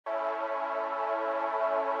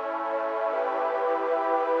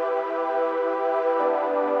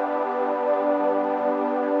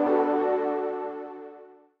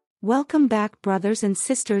Welcome back, brothers and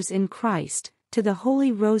sisters in Christ, to the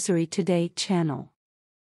Holy Rosary Today channel.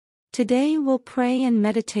 Today we'll pray and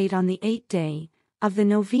meditate on the 8th day of the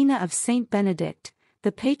Novena of St. Benedict,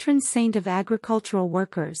 the patron saint of agricultural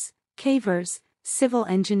workers, cavers, civil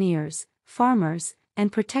engineers, farmers,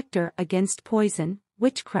 and protector against poison,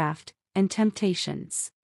 witchcraft, and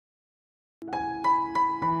temptations.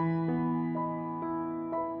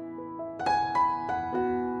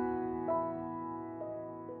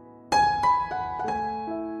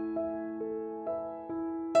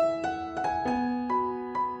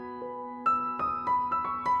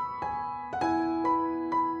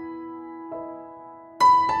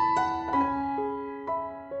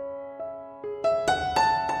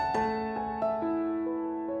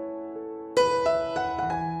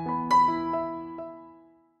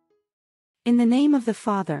 In the name of the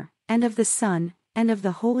Father, and of the Son, and of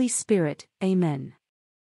the Holy Spirit, Amen.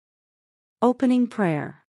 Opening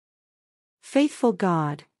Prayer. Faithful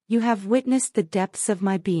God, you have witnessed the depths of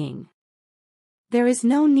my being. There is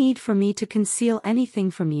no need for me to conceal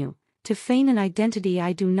anything from you, to feign an identity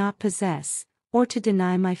I do not possess, or to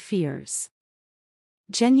deny my fears.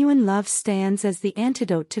 Genuine love stands as the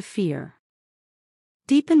antidote to fear.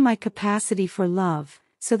 Deepen my capacity for love,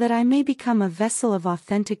 so that I may become a vessel of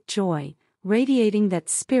authentic joy, radiating that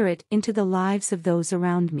spirit into the lives of those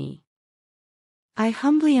around me. I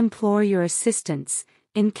humbly implore your assistance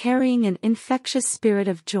in carrying an infectious spirit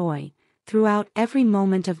of joy throughout every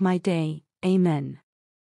moment of my day. Amen.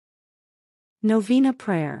 Novena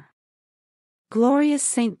Prayer. Glorious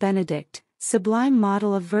Saint Benedict, sublime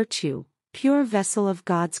model of virtue, pure vessel of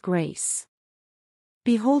God's grace.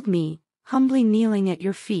 Behold me, humbly kneeling at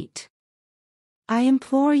your feet. I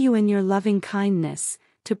implore you in your loving kindness,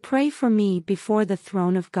 to pray for me before the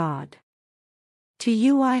throne of God. To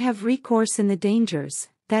you I have recourse in the dangers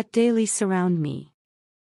that daily surround me.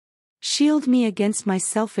 Shield me against my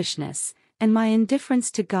selfishness, and my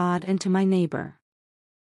indifference to God and to my neighbor.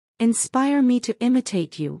 Inspire me to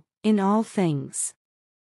imitate you, in all things.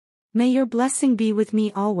 May your blessing be with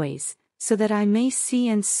me always, so that I may see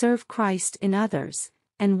and serve Christ in others,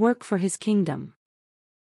 and work for his kingdom.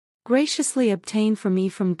 Graciously obtain for me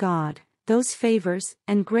from God those favors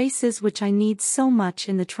and graces which I need so much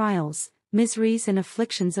in the trials, miseries and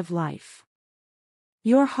afflictions of life.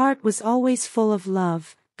 Your heart was always full of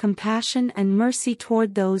love, compassion and mercy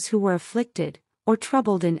toward those who were afflicted, or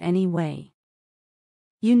troubled in any way.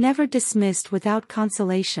 You never dismissed without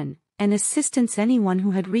consolation and assistance anyone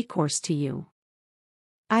who had recourse to you.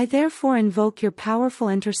 I therefore invoke your powerful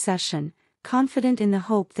intercession, confident in the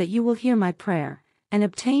hope that you will hear my prayer, and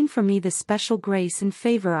obtain for me the special grace and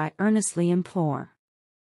favor I earnestly implore.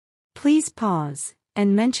 Please pause,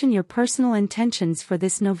 and mention your personal intentions for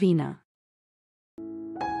this novena.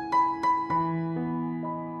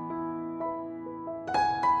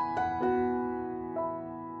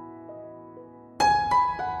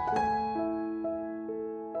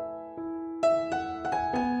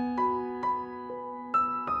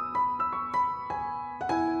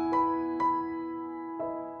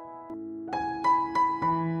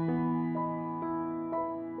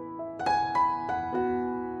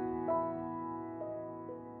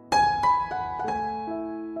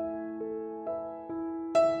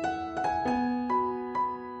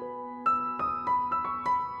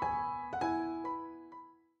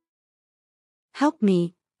 Help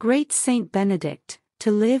me, great Saint Benedict, to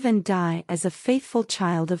live and die as a faithful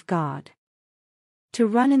child of God. To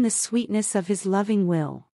run in the sweetness of his loving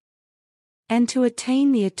will. And to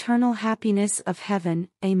attain the eternal happiness of heaven.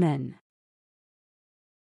 Amen.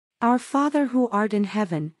 Our Father who art in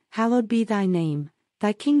heaven, hallowed be thy name,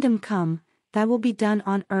 thy kingdom come, thy will be done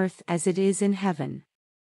on earth as it is in heaven.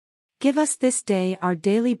 Give us this day our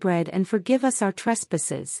daily bread and forgive us our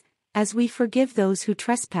trespasses, as we forgive those who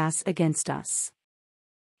trespass against us.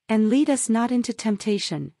 And lead us not into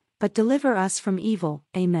temptation, but deliver us from evil.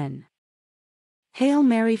 Amen. Hail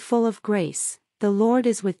Mary, full of grace, the Lord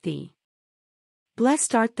is with thee.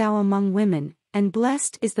 Blessed art thou among women, and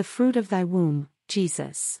blessed is the fruit of thy womb,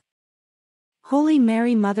 Jesus. Holy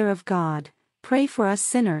Mary, Mother of God, pray for us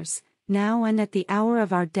sinners, now and at the hour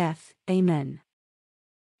of our death. Amen.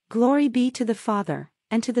 Glory be to the Father,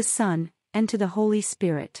 and to the Son, and to the Holy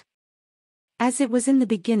Spirit. As it was in the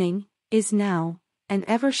beginning, is now, and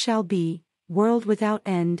ever shall be, world without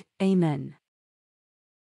end. Amen.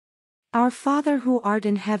 Our Father who art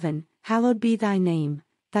in heaven, hallowed be thy name,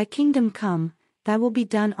 thy kingdom come, thy will be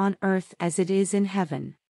done on earth as it is in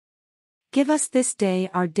heaven. Give us this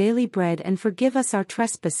day our daily bread and forgive us our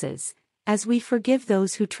trespasses, as we forgive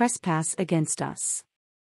those who trespass against us.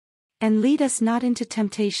 And lead us not into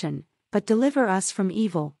temptation, but deliver us from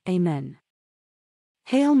evil. Amen.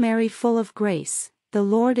 Hail Mary, full of grace, the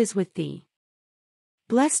Lord is with thee.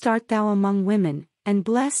 Blessed art thou among women, and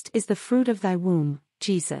blessed is the fruit of thy womb,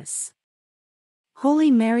 Jesus.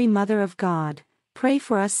 Holy Mary, Mother of God, pray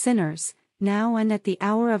for us sinners, now and at the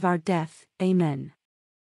hour of our death. Amen.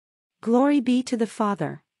 Glory be to the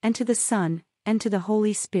Father, and to the Son, and to the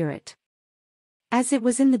Holy Spirit. As it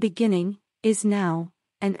was in the beginning, is now,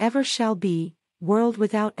 and ever shall be, world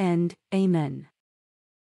without end. Amen.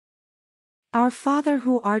 Our Father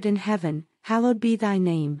who art in heaven, hallowed be thy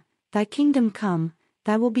name, thy kingdom come,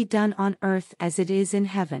 thy will be done on earth as it is in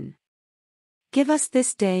heaven. Give us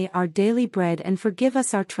this day our daily bread and forgive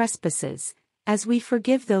us our trespasses, as we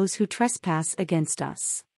forgive those who trespass against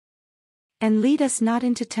us. And lead us not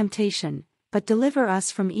into temptation, but deliver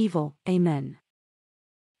us from evil. Amen.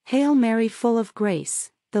 Hail Mary, full of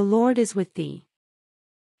grace, the Lord is with thee.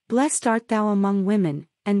 Blessed art thou among women,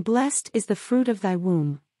 and blessed is the fruit of thy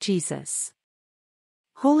womb, Jesus.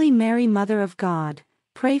 Holy Mary, Mother of God,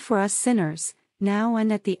 pray for us sinners, now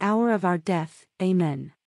and at the hour of our death.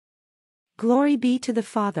 Amen. Glory be to the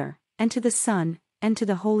Father, and to the Son, and to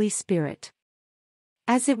the Holy Spirit.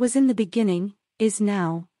 As it was in the beginning, is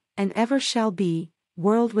now, and ever shall be,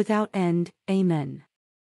 world without end. Amen.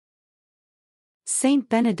 Saint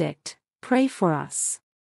Benedict, pray for us.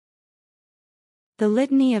 The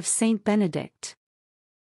Litany of Saint Benedict.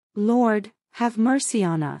 Lord, have mercy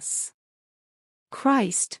on us.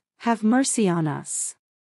 Christ, have mercy on us.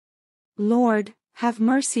 Lord, have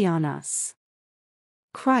mercy on us.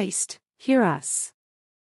 Christ, hear us.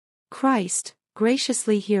 Christ,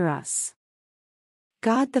 graciously hear us.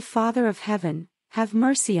 God the Father of heaven, have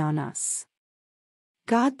mercy on us.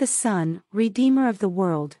 God the Son, Redeemer of the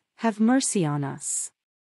world, have mercy on us.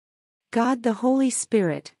 God the Holy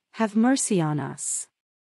Spirit, have mercy on us.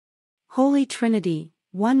 Holy Trinity,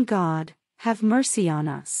 one God, have mercy on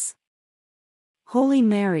us. Holy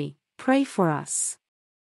Mary, pray for us.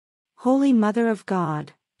 Holy Mother of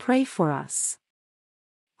God, pray for us.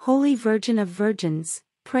 Holy Virgin of Virgins,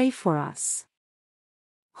 pray for us.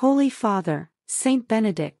 Holy Father, Saint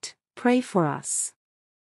Benedict, pray for us.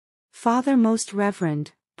 Father most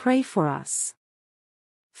reverend, pray for us.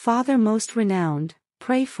 Father most renowned,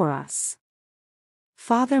 pray for us.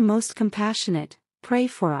 Father most compassionate, pray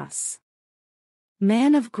for us.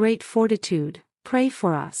 Man of great fortitude, pray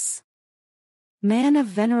for us. Man of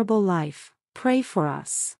venerable life, pray for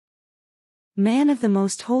us. Man of the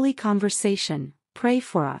most holy conversation, pray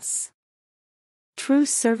for us. True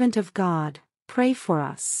servant of God, pray for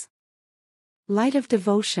us. Light of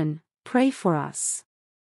devotion, pray for us.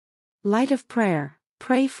 Light of prayer,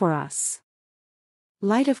 pray for us.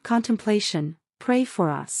 Light of contemplation, pray for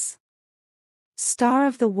us. Star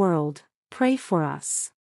of the world, pray for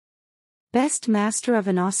us. Best master of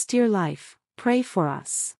an austere life, pray for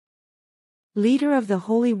us. Leader of the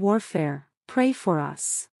holy warfare, pray for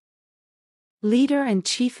us. Leader and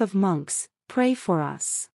chief of monks, pray for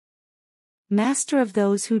us. Master of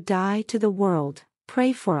those who die to the world,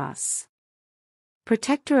 pray for us.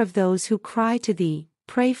 Protector of those who cry to thee,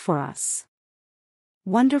 pray for us.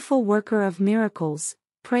 Wonderful worker of miracles,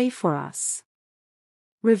 pray for us.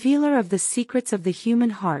 Revealer of the secrets of the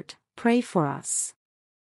human heart, pray for us.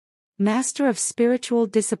 Master of spiritual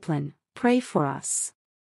discipline, pray for us.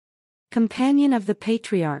 Companion of the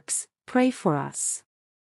patriarchs, pray for us.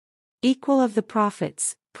 Equal of the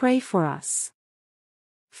prophets, pray for us.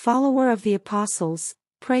 Follower of the apostles,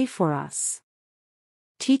 pray for us.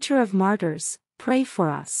 Teacher of martyrs, pray for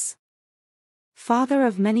us. Father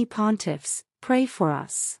of many pontiffs, pray for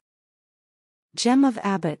us. Gem of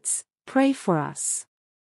abbots, pray for us.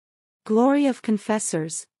 Glory of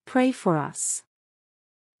confessors, pray for us.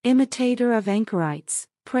 Imitator of anchorites,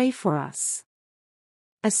 pray for us.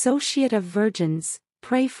 Associate of virgins,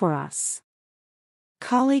 pray for us.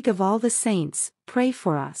 Colleague of all the saints, pray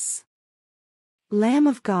for us. Lamb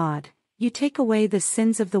of God, you take away the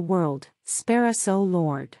sins of the world, spare us, O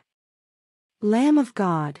Lord. Lamb of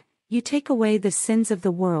God, you take away the sins of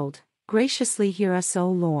the world, graciously hear us, O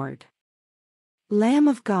Lord. Lamb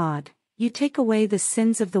of God, you take away the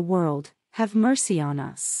sins of the world, have mercy on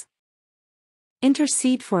us.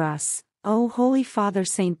 Intercede for us, O Holy Father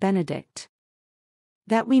Saint Benedict,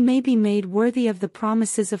 that we may be made worthy of the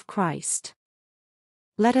promises of Christ.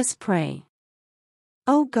 Let us pray.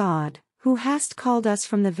 O God, who hast called us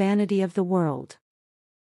from the vanity of the world,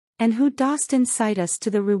 and who dost incite us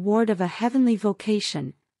to the reward of a heavenly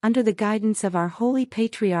vocation, under the guidance of our holy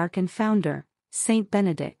patriarch and founder, Saint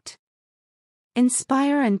Benedict.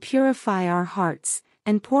 Inspire and purify our hearts,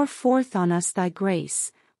 and pour forth on us thy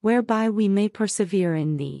grace, whereby we may persevere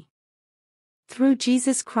in thee. Through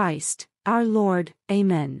Jesus Christ, our Lord.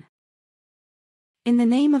 Amen. In the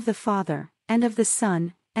name of the Father, and of the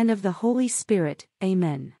Son, and of the Holy Spirit.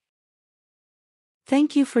 Amen.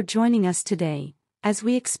 Thank you for joining us today, as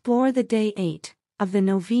we explore the day 8 of the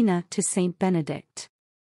Novena to Saint Benedict.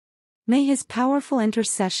 May his powerful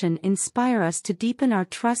intercession inspire us to deepen our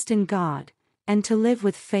trust in God, and to live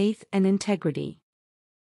with faith and integrity.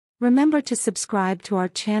 Remember to subscribe to our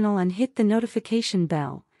channel and hit the notification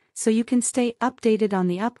bell, so you can stay updated on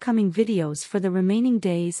the upcoming videos for the remaining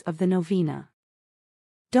days of the Novena.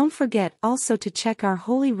 Don't forget also to check our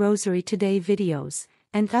Holy Rosary Today videos,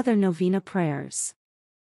 and other Novena prayers.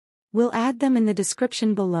 We'll add them in the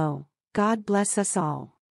description below. God bless us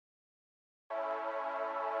all.